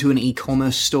into an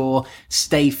e-commerce store,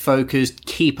 stay focused,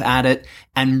 keep at it,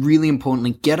 and really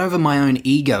importantly, get over my own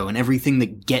ego and everything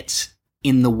that gets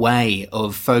in the way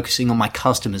of focusing on my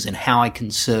customers and how I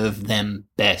can serve them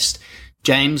best.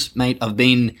 James, mate, I've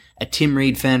been a Tim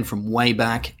Reed fan from way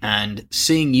back, and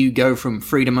seeing you go from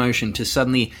Freedom Ocean to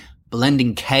suddenly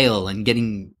blending kale and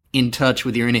getting in touch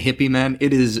with your inner hippie, man,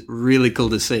 it is really cool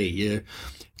to see. You're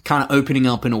kind of opening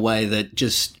up in a way that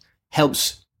just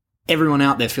helps everyone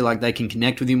out there feel like they can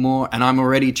connect with you more, and I'm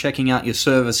already checking out your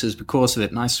services because of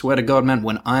it, and I swear to God, man,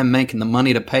 when I'm making the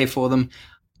money to pay for them,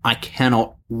 I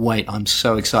cannot wait. I'm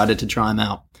so excited to try them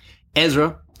out.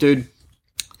 Ezra, dude,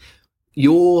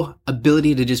 your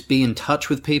ability to just be in touch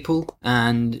with people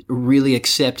and really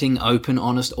accepting, open,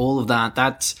 honest, all of that,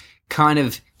 that's kind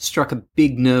of struck a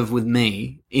big nerve with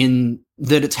me in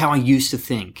that it's how I used to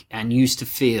think and used to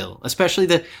feel, especially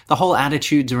the whole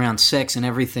attitudes around sex and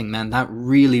everything, man. That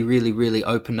really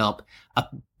opened up a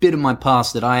bit of my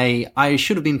past that I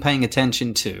should have been paying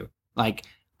attention to. Like,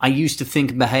 I used to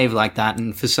think and behave like that,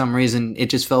 and for some reason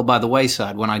it just fell by the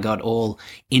wayside when I got all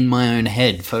in my own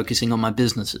head, focusing on my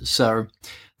businesses. So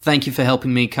thank you for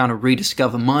helping me kind of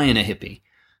rediscover my inner hippie.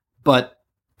 But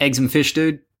Eggs and Fish,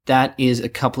 dude, that is a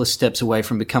couple of steps away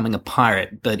from becoming a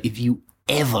pirate. But if you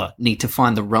ever need to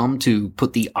find the rum to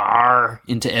put the R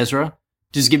into Ezra,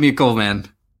 just give me a call, man.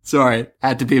 Sorry,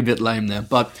 had to be a bit lame there.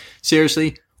 But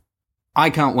seriously, I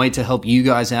can't wait to help you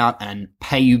guys out and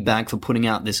pay you back for putting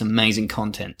out this amazing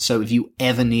content. So if you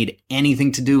ever need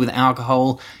anything to do with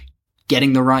alcohol,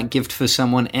 getting the right gift for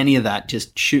someone, any of that,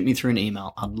 just shoot me through an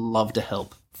email. I'd love to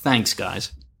help. Thanks,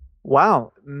 guys.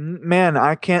 Wow, man,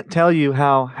 I can't tell you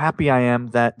how happy I am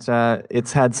that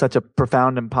it's had such a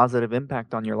profound and positive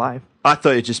impact on your life. I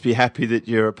thought you'd just be happy that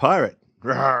you're a pirate.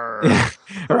 I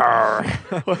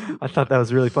thought that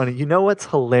was really funny. You know what's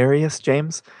hilarious,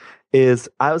 James, is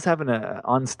I was having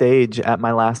on stage at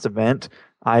my last event,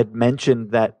 I had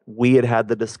mentioned that we had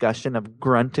the discussion of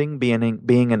grunting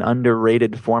being an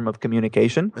underrated form of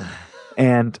communication.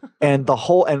 and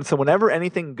so whenever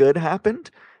anything good happened,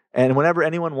 And whenever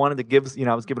anyone wanted to give,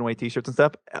 I was giving away T-shirts and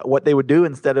stuff. What they would do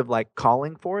instead of like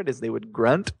calling for it is they would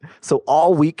grunt. So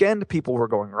all weekend, people were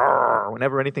going "Roar"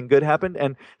 whenever anything good happened,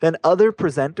 and then other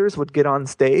presenters would get on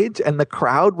stage, and the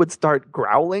crowd would start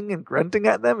growling and grunting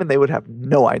at them, and they would have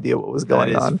no idea what was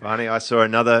going on. That is funny. I saw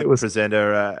another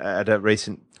presenter at a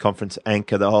recent conference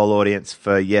anchor the whole audience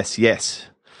for Yes, Yes.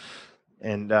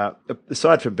 And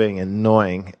aside from being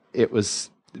annoying, it was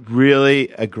really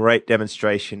a great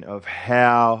demonstration of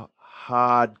how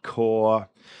hardcore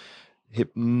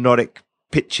hypnotic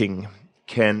pitching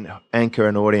can anchor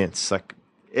an audience. Like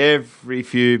every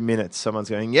few minutes, someone's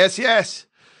going, yes, yes,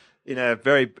 in a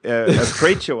very a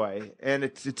preacher way. And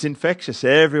it's infectious.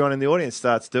 Everyone in the audience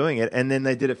starts doing it. And then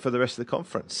they did it for the rest of the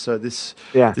conference. So this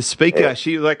speaker,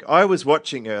 she I was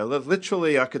watching her.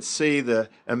 Literally, I could see the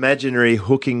imaginary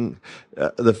hooking,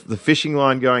 the fishing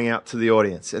line going out to the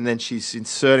audience. And then she's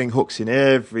inserting hooks in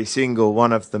every single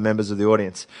one of the members of the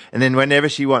audience. And then whenever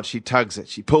she wants, she tugs it.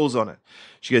 She pulls on it.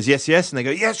 She goes, yes, yes. And they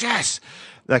go, yes, yes.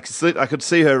 I could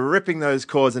see her ripping those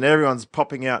cords and everyone's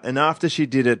popping out. And after she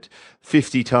did it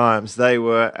 50 times, they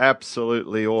were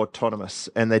absolutely autonomous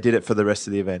and they did it for the rest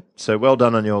of the event. So well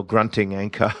done on your grunting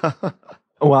anchor.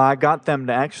 Well, I got them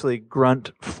to actually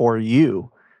grunt for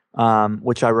you,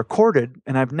 which I recorded,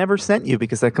 and I've never sent you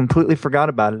because I completely forgot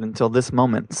about it until this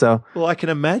moment. So, well, I can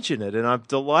imagine it, and I'm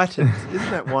delighted.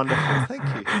 Isn't that wonderful? Thank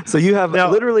you. So you have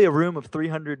literally a room of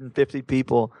 350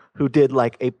 people who did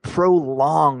like a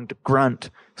prolonged grunt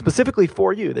specifically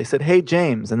for you. They said, "Hey,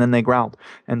 James," and then they growled.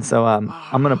 And so I'm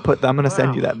gonna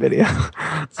send you that video.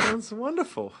 Sounds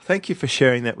wonderful. Thank you for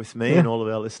sharing that with me and all of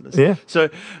our listeners. Yeah. So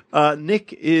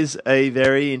Nick is a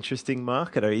very interesting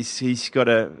marketer. He's got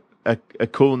a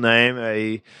cool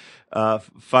name, a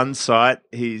fun site.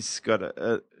 He's got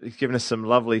he's given us some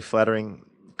lovely, flattering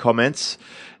comments.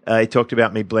 He talked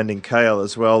about me blending kale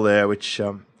as well there, which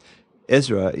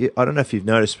Ezra, I don't know if you've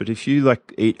noticed, but if you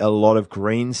eat a lot of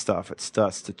green stuff, it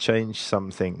starts to change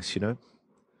some things,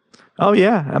 Oh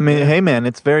yeah, I mean, hey man,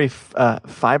 it's very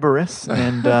fibrous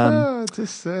and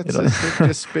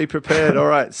just be prepared. All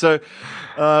right, so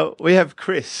we have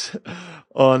Chris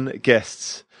on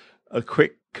guests. A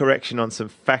quick correction on some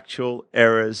factual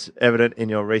errors evident in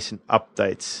your recent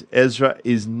updates. Ezra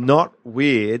is not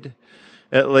weird,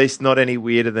 at least not any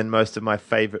weirder than most of my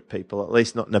favorite people, at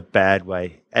least not in a bad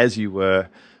way, as you were,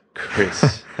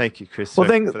 Chris. Thank you, Chris. Well,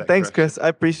 thanks, Chris. I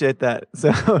appreciate that.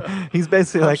 So he's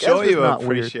basically I'm sure you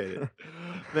appreciate it.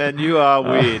 Man, you are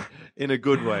weird in a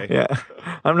good way. Yeah.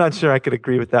 I'm not sure I could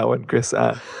agree with that one, Chris.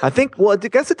 I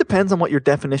guess it depends on what your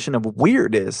definition of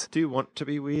weird is. Do you want to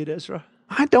be weird, Ezra?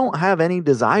 I don't have any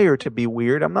desire to be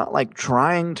weird. I'm not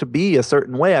trying to be a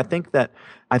certain way. I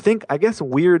guess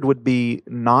weird would be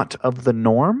not of the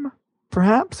norm,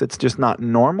 perhaps. It's just not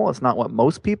normal. It's not what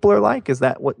most people are like. Is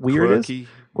that what weird is?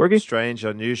 Quirky? Strange,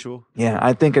 unusual. Yeah,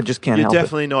 I think I just can't help it. You're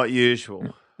definitely not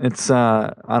usual. It's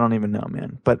I don't even know,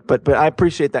 man. But I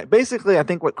appreciate that. Basically, I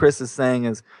think what Chris is saying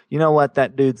is, you know what,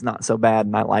 that dude's not so bad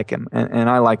and I like him. And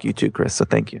I like you too, Chris, so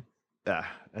thank you.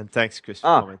 And thanks, Chris, for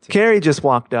commenting. Carrie just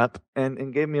walked up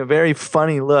and gave me a very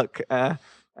funny look, as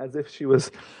if she was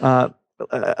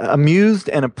amused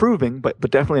and approving, but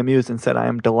definitely amused, and said, "I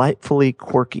am delightfully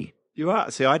quirky." You are.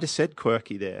 See, I just said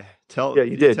quirky there. Tell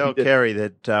Carrie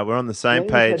that we're on the same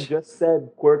page. You just said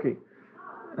quirky.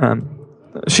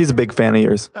 She's a big fan of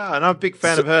yours. And I'm a big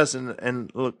fan of hers. And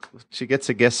look, she gets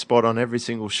a guest spot on every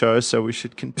single show, so we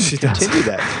should continue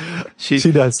that.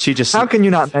 She does. How can you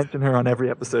not mention her on every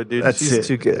episode, dude? She's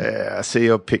too good. Yeah, I see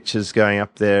your pictures going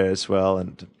up there as well,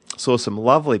 and saw some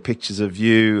lovely pictures of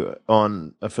you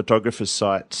on a photographer's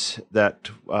site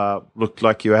that looked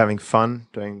like you were having fun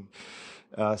doing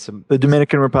the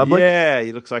Dominican Republic? Yeah,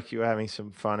 it looks like you were having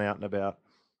some fun out and about.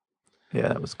 Yeah,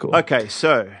 that was cool. Okay,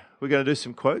 so we're going to do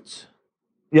some quotes.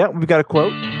 Yeah, we've got a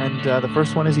quote, and the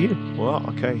first one is you. Well,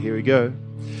 okay, here we go.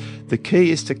 The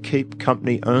key is to keep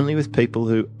company only with people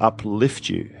who uplift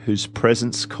you, whose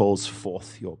presence calls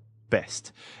forth your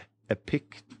best.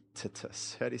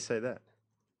 Epictetus. How do you say that?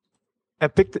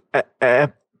 Epictetus?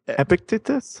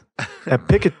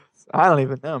 Epictetus? I don't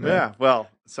even know, man. Yeah, well,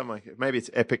 maybe it's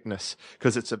epicness,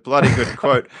 because it's a bloody good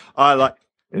quote. I like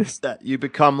that. You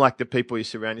become like the people you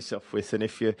surround yourself with, and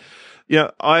if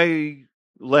I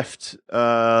left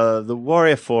the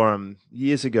Warrior Forum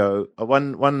years ago.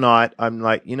 One night, I'm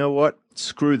like, you know what?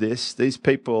 Screw this. These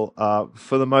people are,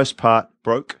 for the most part,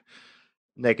 broke,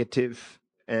 negative,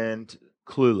 and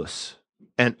clueless.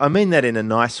 And I mean that in a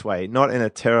nice way, not in a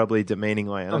terribly demeaning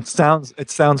way. It sounds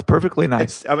perfectly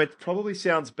nice. It probably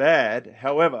sounds bad.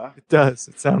 However, it does.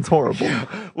 It sounds horrible.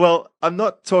 Well, I'm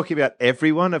not talking about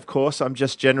everyone, of course. I'm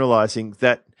just generalizing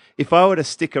that if I were to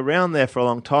stick around there for a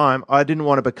long time, I didn't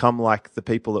want to become like the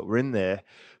people that were in there,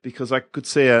 because I could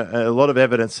see a lot of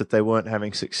evidence that they weren't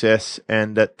having success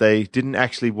and that they didn't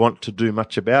actually want to do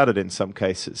much about it in some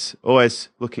cases, always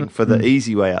looking for the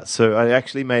easy way out. So I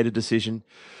actually made a decision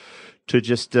to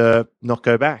just not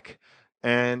go back.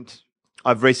 And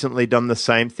I've recently done the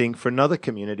same thing for another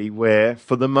community where,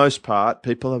 for the most part,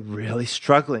 people are really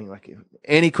struggling. Like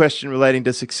any question relating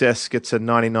to success gets a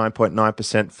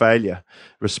 99.9% failure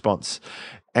response.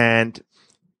 And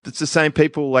it's the same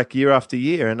people like year after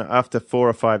year. And after 4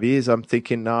 or 5 years, I'm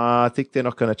thinking, I think they're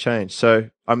not going to change. So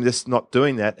I'm just not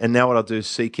doing that. And now what I'll do is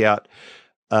seek out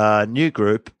a new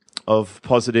group of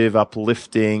positive,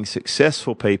 uplifting,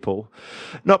 successful people,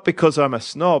 not because I'm a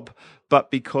snob, but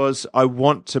because I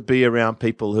want to be around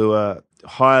people who are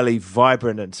highly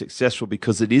vibrant and successful,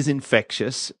 because it is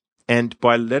infectious. And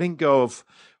by letting go of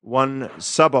one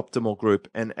suboptimal group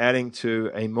and adding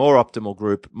to a more optimal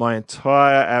group, my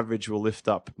entire average will lift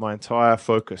up. My entire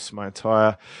focus, my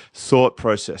entire thought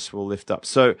process will lift up.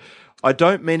 So I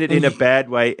don't mean it in a bad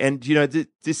way. And, you know,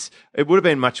 this it would have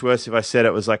been much worse if I said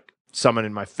it was like someone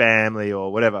in my family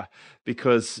or whatever,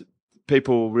 because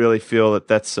people really feel that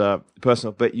that's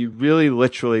personal. But you really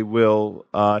literally will,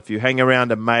 if you hang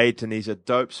around a mate and he's a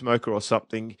dope smoker or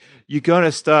something, you're going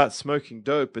to start smoking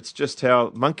dope. It's just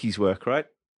how monkeys work, right?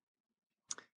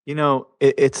 You know,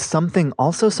 it's something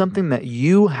that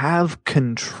you have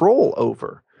control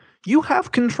over. You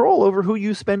have control over who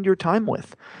you spend your time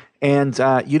with. And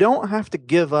you don't have to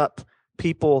give up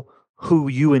people who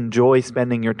you enjoy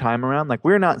spending your time around. Like,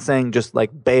 we're not saying just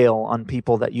like bail on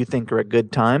people that you think are a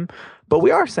good time, but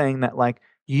we are saying that like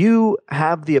you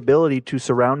have the ability to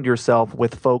surround yourself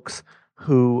with folks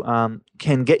who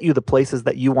can get you the places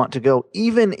that you want to go,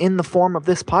 even in the form of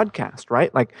this podcast,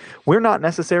 right? Like, we're not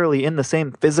necessarily in the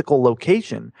same physical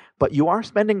location, but you are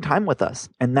spending time with us,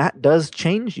 and that does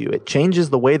change you. It changes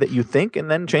the way that you think,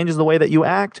 and then changes the way that you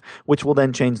act, which will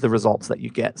then change the results that you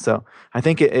get. So I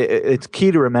think it's key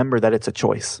to remember that it's a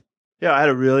choice. Yeah, I had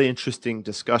a really interesting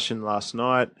discussion last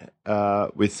night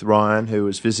with Ryan, who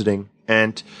was visiting,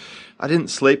 and I didn't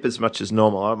sleep as much as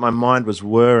normal. My mind was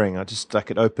whirring.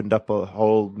 It opened up a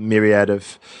whole myriad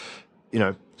of, you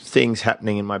know, things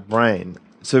happening in my brain.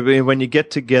 So when you get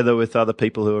together with other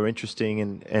people who are interesting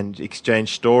and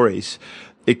exchange stories,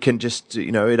 it can just,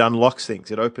 you know, it unlocks things.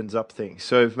 It opens up things.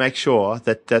 So make sure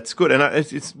that that's good. And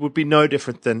it would be no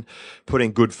different than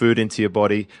putting good food into your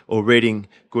body or reading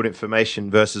good information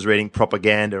versus reading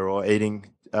propaganda or eating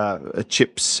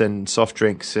chips and soft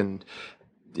drinks and,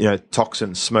 you know,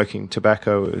 toxins, smoking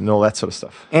tobacco and all that sort of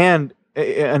stuff. And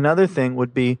another thing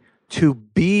would be to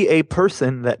be a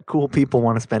person that cool people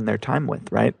want to spend their time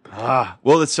with, right?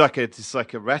 Well, it's like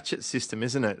a ratchet system,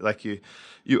 isn't it? Like you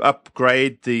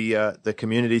upgrade the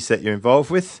communities that you're involved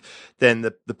with, then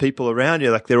the people around you,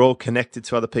 like, they're all connected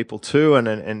to other people too,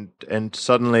 and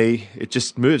suddenly it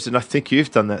just moves. And I think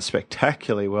you've done that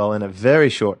spectacularly well in a very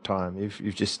short time.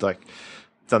 You've just like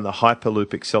done the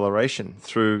Hyperloop acceleration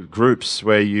through groups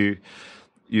where you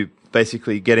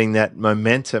basically getting that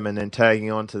momentum and then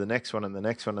tagging on to the next one and the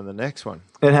next one and the next one.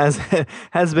 It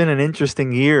has been an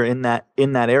interesting year in that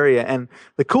area. And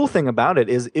the cool thing about it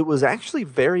is it was actually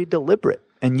very deliberate.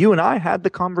 And you and I had the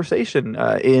conversation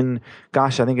I think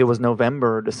it was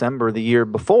November or December the year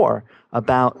before,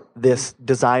 about this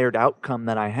desired outcome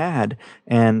that I had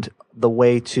and the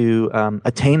way to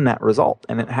attain that result.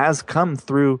 And it has come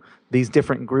through these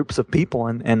different groups of people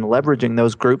and leveraging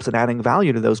those groups and adding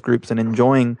value to those groups and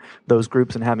enjoying those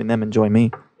groups and having them enjoy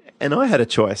me. And I had a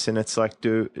choice, and it's like,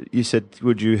 you said,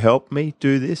 would you help me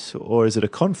do this, or is it a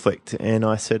conflict? And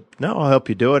I said, no, I'll help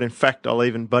you do it. In fact, I'll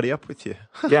even buddy up with you.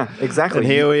 Yeah, exactly. And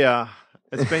here we are.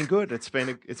 It's been good. It's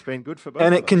been good for both.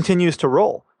 And of it us. continues to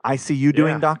roll. I see you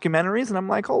doing documentaries, and I'm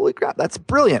like, holy crap, that's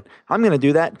brilliant. I'm going to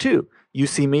do that too. You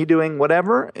see me doing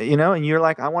whatever, you know, and you're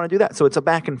like, I want to do that. So it's a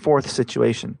back and forth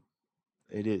situation.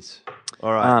 It is.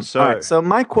 All right. So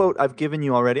my quote I've given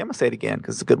you already. I'm going to say it again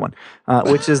because it's a good one,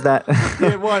 which is that...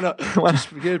 yeah, why not? Just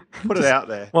put it out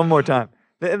there. One more time.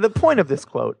 The point of this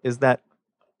quote is that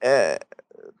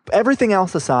everything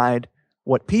else aside,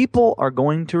 what people are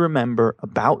going to remember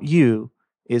about you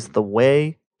is the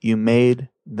way you made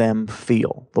them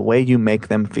feel, the way you make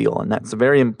them feel. And that's a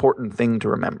very important thing to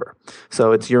remember.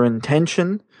 So it's your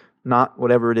intention, not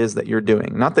whatever it is that you're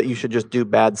doing. Not that you should just do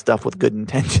bad stuff with good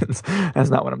intentions. That's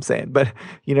not what I'm saying. But,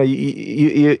 you know,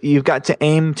 you've got to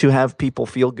aim to have people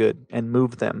feel good and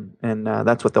move them. And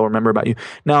that's what they'll remember about you.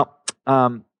 Now,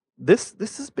 this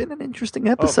has been an interesting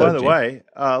Oh, episode. by the Jim. way,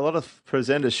 a lot of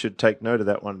presenters should take note of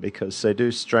that one because they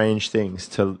do strange things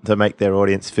to make their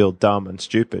audience feel dumb and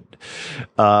stupid.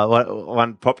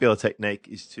 One popular technique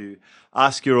is to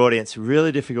ask your audience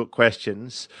really difficult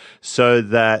questions so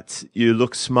that you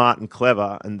look smart and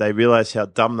clever and they realize how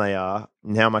dumb they are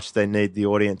and how much they need the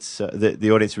audience.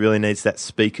 The audience really needs that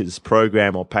speaker's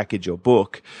program or package or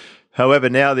book. However,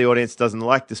 now the audience doesn't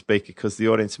like the speaker because the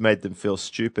audience made them feel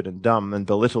stupid and dumb and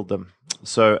belittled them.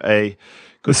 So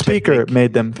The speaker technique-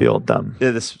 made them feel dumb.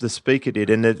 Yeah, the speaker did.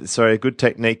 And a good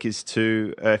technique is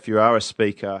to, if you are a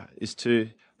speaker, is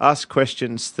to ask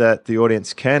questions that the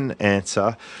audience can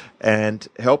answer and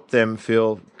help them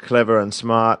feel clever and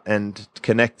smart and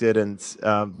connected and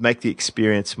make the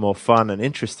experience more fun and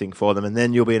interesting for them. And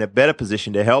then you'll be in a better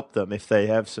position to help them if they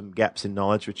have some gaps in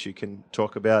knowledge, which you can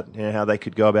talk about, how they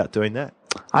could go about doing that.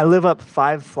 I live up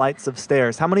 5 flights of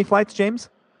stairs. How many flights, James?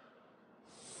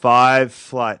 5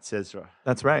 flights, Ezra.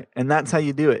 That's right. And that's how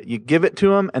you do it. You give it to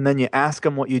them, and then you ask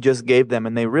them what you just gave them,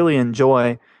 and they really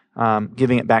enjoy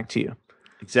giving it back to you.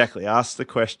 Exactly. Ask the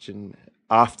question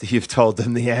after you've told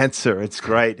them the answer. It's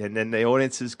great. And then the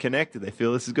audience is connected. They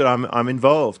feel this is good. I'm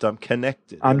involved. I'm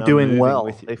connected. I'm and doing moving well.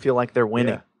 with you. They feel like they're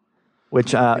winning. Yeah.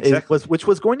 Which Exactly. which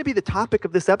was going to be the topic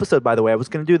of this episode, by the way. I was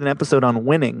going to do an episode on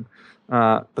winning,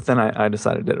 but then I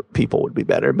decided that people would be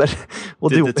better. But we'll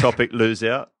Did do the topic lose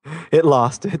out? It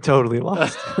lost. It totally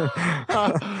lost.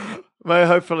 Well,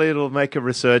 hopefully it'll make a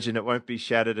resurgence. It won't be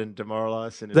shattered and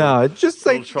demoralized. And No, it's just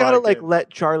like We'll you try gotta again. let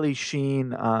Charlie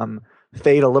Sheen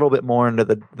fade a little bit more into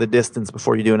the distance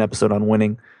before you do an episode on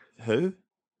winning. Who?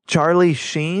 Charlie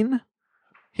Sheen,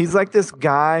 he's like this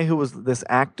guy who was this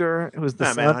actor who was the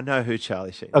No, son. man, I know who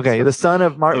Charlie Sheen is. Okay, the son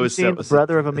of Martin was- that Sheen, was the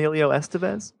brother of Emilio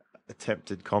Estevez.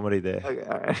 Attempted comedy there. Okay,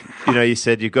 all right. You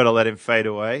said you've got to let him fade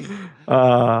away.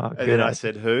 And Good then I on-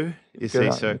 said, who? You Good see,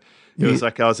 on so you. it was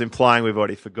like I was implying we've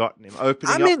already forgotten him.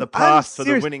 Opening I'm up in- the I'm past for the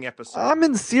serious- winning episode. I'm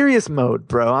in serious mode,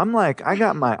 bro. I'm like, I'm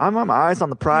on my eyes on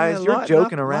the prize. Yeah, You're lighten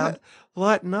joking up, around.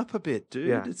 Lighten up a bit, dude.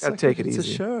 Yeah, it's gotta take it it's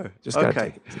easy. a show. Just gotta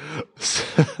okay.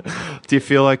 take it Do you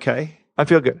feel okay? I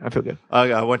feel good.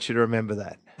 I want you to remember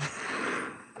that.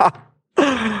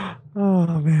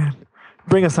 Oh man,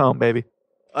 bring us home, baby.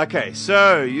 Okay,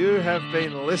 so you have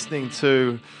been listening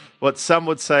to what some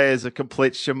would say is a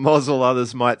complete schmozzle,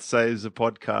 others might say is a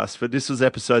podcast. But this was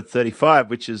episode 35,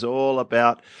 which is all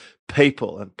about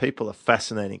people. And people are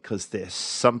fascinating because they're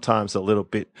sometimes a little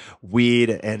bit weird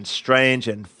and strange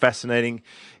and fascinating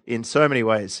in so many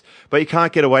ways. But you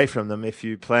can't get away from them if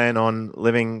you plan on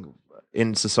living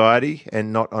in society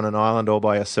and not on an island all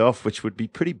by yourself, which would be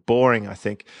pretty boring, I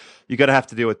think. You're going to have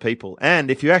to deal with people. And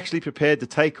if you're actually prepared to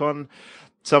take on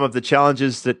some of the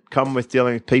challenges that come with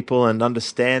dealing with people and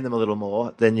understand them a little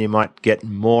more, then you might get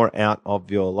more out of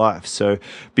your life. So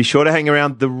be sure to hang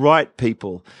around the right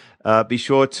people. Be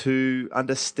sure to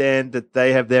understand that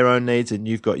they have their own needs and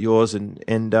you've got yours, and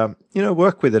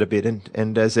work with it a bit.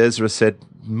 And as Ezra said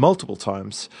multiple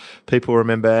times, people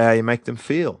remember how you make them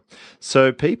feel.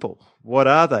 So people, what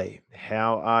are they?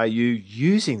 How are you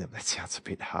using them? That sounds a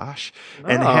bit harsh.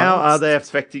 And how are they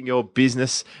affecting your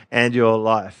business and your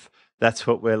life? That's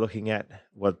what we're looking at.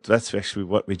 Well, that's actually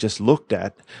what we just looked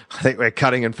at. I think we're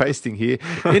cutting and pasting here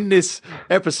in this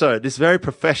episode, this very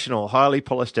professional, highly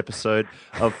polished episode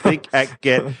of Think, Act,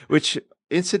 Get, which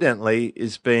incidentally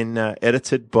is been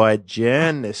edited by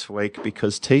Jan this week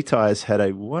because T-Ty's had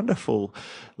a wonderful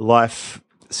life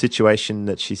situation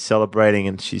that she's celebrating,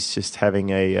 and she's just having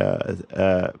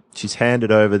she's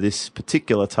handed over this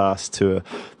particular task to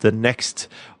the next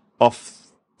off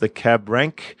the cab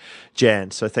rank, Jan.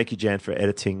 So thank you, Jan, for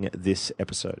editing this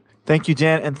episode. Thank you,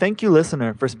 Jan, and thank you,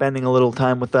 listener, for spending a little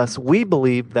time with us. We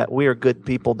believe that we are good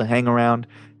people to hang around,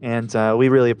 and we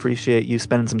really appreciate you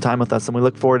spending some time with us, and we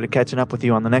look forward to catching up with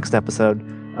you on the next episode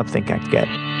of Think, Act, Get.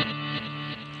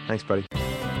 Thanks, buddy.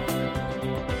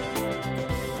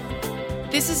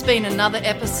 This has been another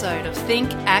episode of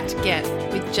Think, Act, Get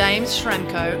with James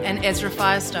Shremko and Ezra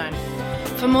Firestone.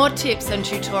 For more tips and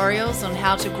tutorials on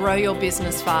how to grow your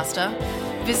business faster,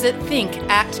 visit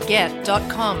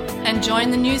thinkactget.com and join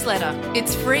the newsletter.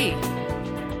 It's free.